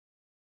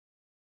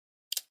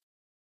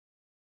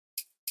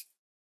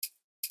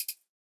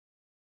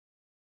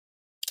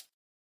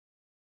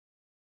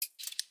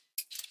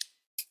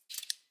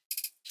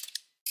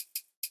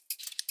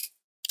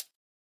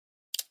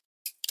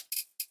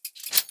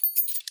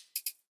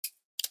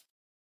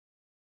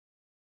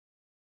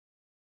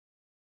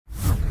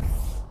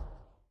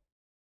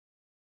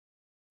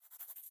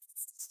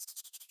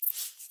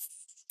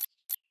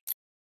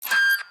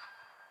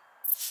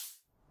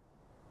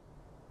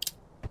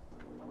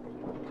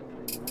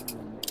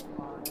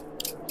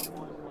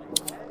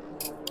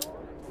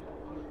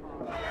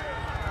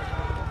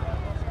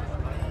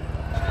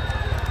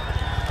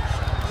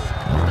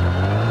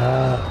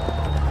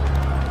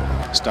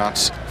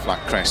starts flat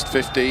crest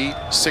 50,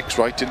 6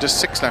 right into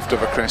 6 left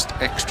over crest,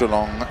 extra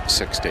long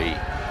 60.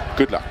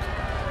 Good luck.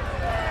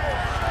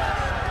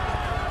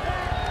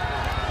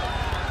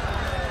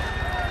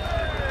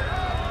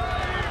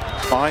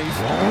 Five,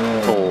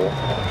 4,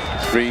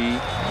 3,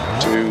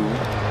 2,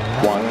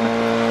 1,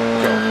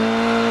 go.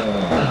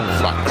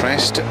 Flat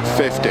crest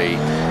 50,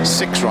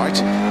 6 right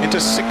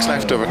into 6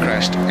 left over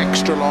crest,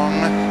 extra long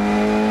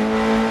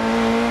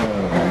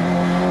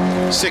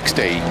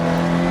 60.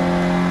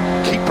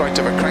 Keep right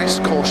over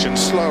crest, caution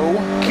slow,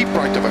 keep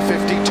right over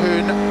 50,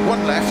 turn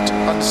 1 left,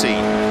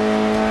 unseen.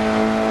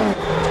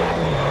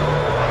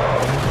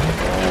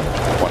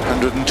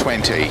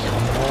 120.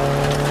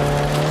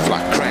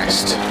 Flat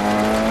crest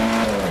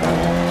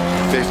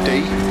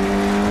 50.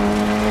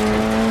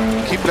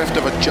 Keep left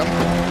of a jump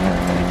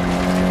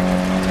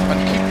and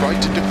keep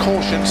right into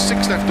caution,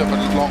 6 left of a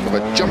long of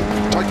a jump,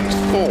 tightens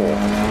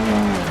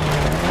 4.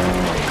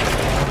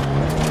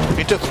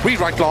 Into 3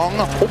 right long,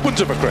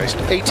 opens over crest,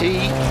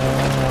 80.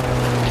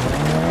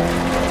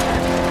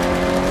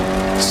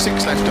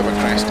 6 left over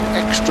crest,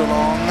 extra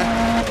long.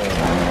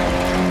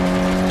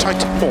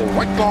 Tight 4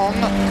 right long,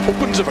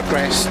 opens over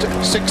crest,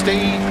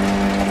 60.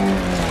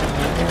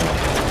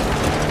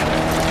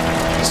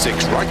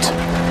 6 right,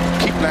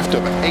 keep left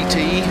over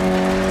 80.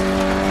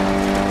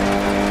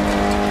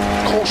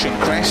 Caution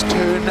crest,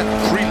 turn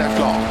 3 left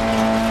long,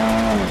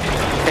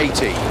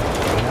 80.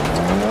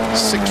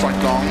 6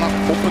 right long,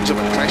 opens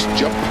over crest,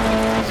 jump,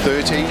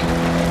 30.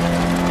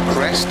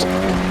 Crest.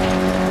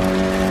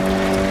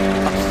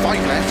 And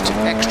 5 left,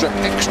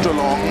 extra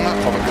long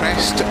over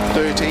crest,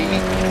 30.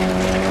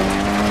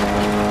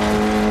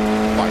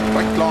 5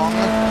 right long,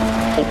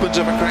 opens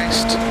over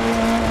crest.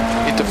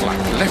 Into flat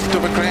left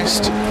over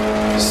crest,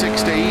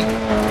 60,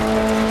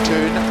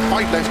 turn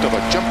 5 left over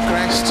jump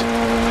crest,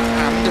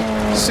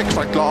 and 6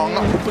 right long,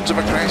 opens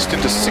over crest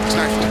into 6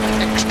 left,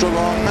 extra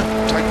long,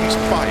 tightens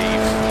 5,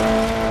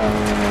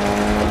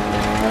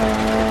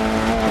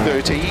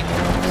 30,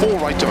 4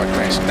 right over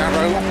crest,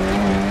 narrow,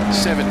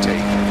 70,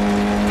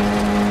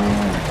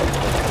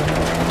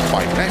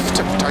 5 left,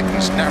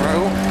 tightens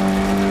narrow,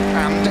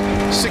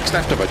 and 6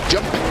 left over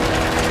jump,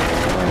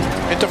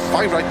 into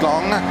 5 right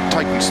long,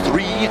 tightens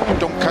 3,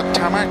 don't cut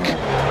tarmac.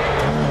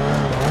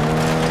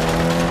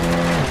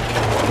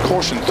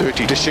 Caution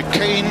 30 to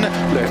chicane,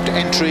 left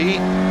entry.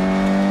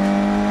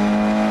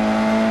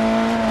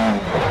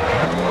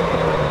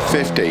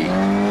 50,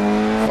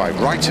 5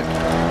 right.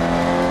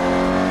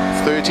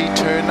 30,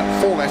 turn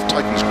 4 left,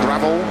 tightens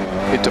gravel,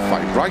 into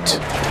 5 right.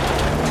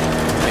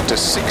 Into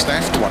 6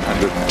 left,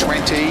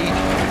 120.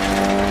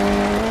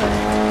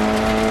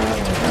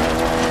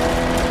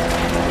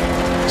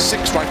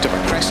 6 right of a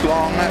crest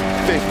long,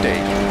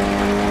 50.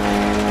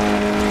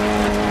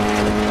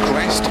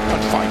 Crest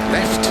and 5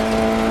 left,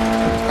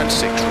 and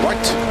 6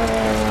 right.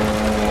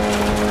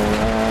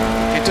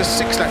 Into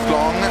 6 left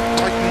long,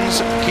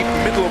 tightens, keep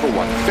middle over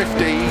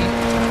 150.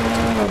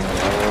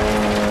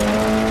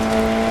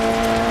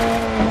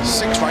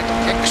 6 right,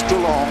 extra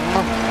long,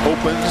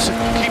 opens,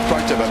 keep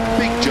right of a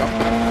big jump.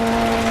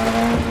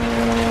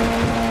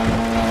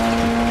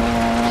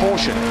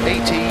 Caution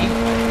 80.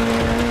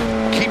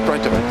 Keep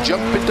right of a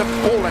jump into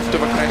 4 left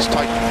of a crest,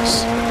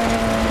 tightens.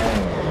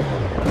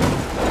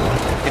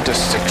 Into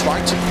 6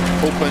 right,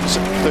 opens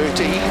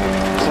 30,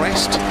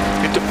 crest,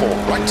 into 4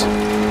 right,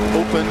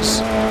 opens,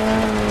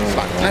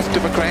 flat left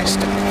of a crest,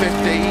 50,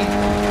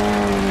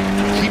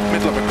 keep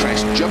middle of a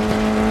crest, jump,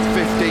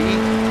 50,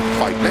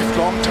 5 left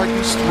long,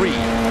 tightens 3,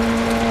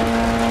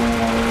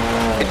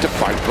 into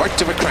 5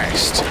 right of a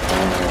crest,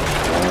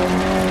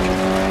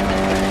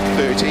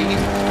 30,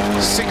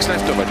 6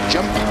 left of a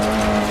jump,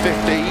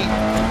 50,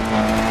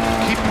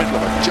 keep middle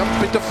of a jump,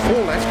 into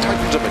 4 left,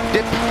 tightens of a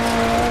dip,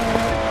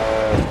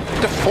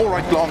 into 4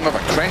 right long of a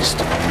crest,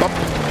 bump,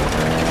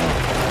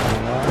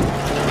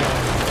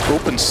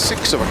 open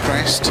 6 of a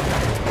crest,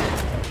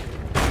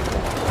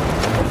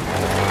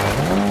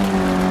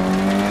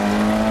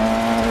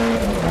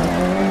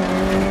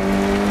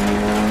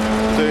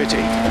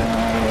 30,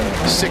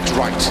 6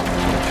 right,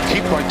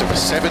 keep right of a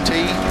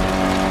 70,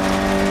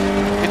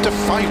 into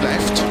 5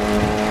 left,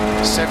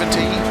 70,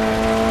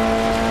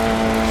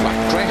 flat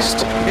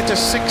crest, into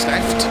 6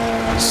 left,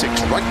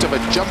 6 right of a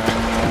jump,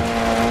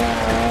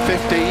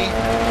 50,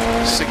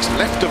 6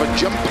 left of a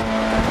jump,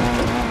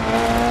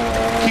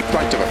 keep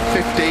right of a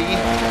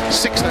 50,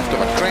 6 left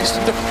of a crest,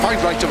 into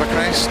 5 right of a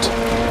crest,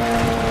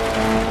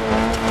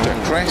 to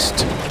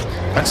crest,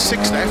 and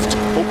 6 left,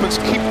 opens,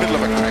 keep middle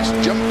of a crest,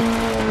 jump,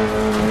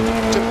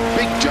 to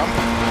big jump,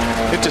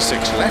 into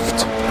 6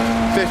 left,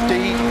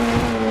 50,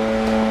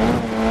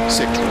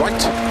 6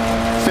 right,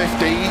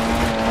 50,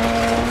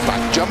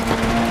 flat jump,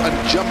 and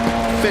jump,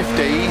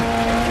 50,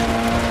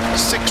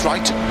 6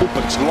 right,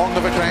 opens long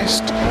of a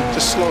crest, to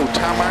slow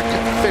tarmac,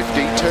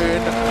 50,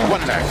 turn,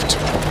 1 left,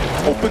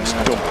 opens,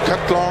 don't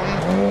cut long,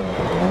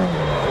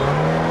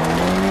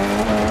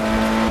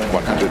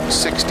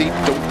 160,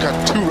 don't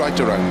cut 2 right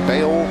around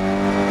bail,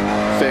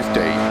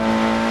 50,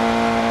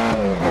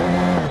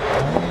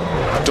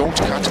 don't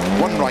don't cut,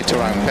 1 right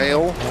around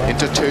bail,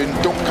 into turn,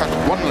 don't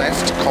cut, 1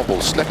 left,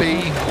 cobble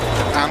slippy,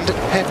 and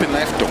hairpin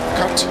left, don't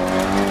cut,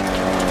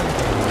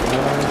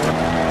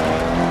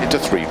 into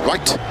 3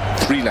 right,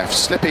 3 left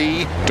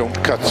slippy, don't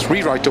cut,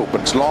 3 right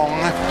opens long,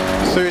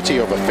 30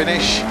 over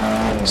finish,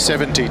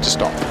 70 to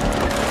stop.